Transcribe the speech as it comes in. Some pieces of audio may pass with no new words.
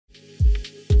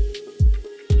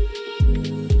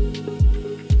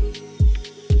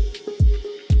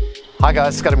Hi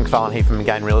guys, Scott McPharlin here from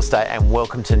Magain Real Estate and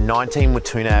welcome to 19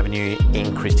 Wootoona Avenue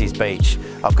in Christies Beach.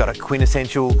 I've got a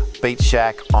quintessential beach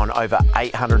shack on over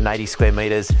 880 square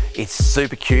metres. It's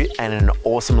super cute and in an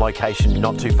awesome location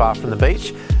not too far from the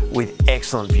beach with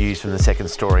excellent views from the second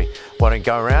story. Why don't you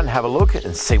go around, have a look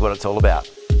and see what it's all about.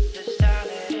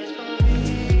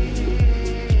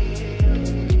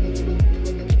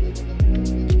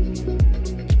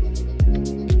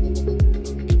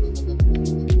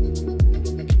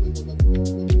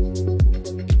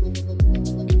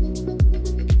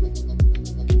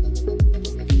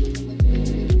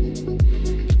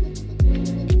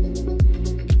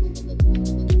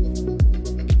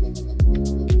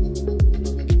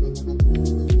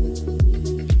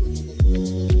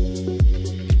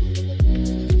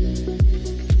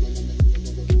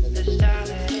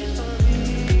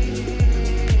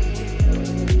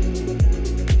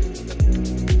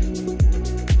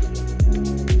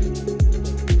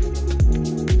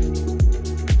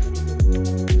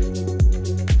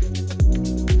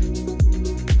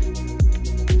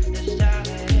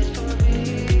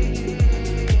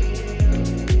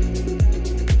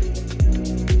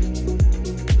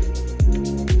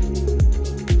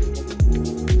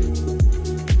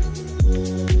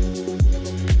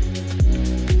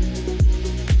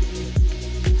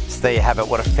 There you have it,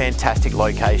 what a fantastic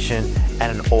location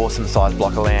and an awesome sized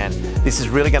block of land. This is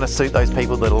really going to suit those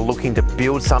people that are looking to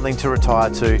build something to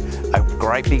retire to, a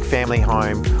great big family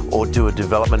home, or do a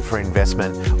development for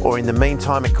investment, or in the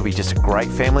meantime it could be just a great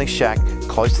family shack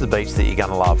close to the beach that you're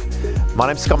going to love. My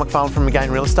name's Scott McPharlin from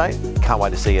Magain Real Estate. Can't wait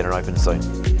to see you at an open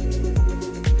soon.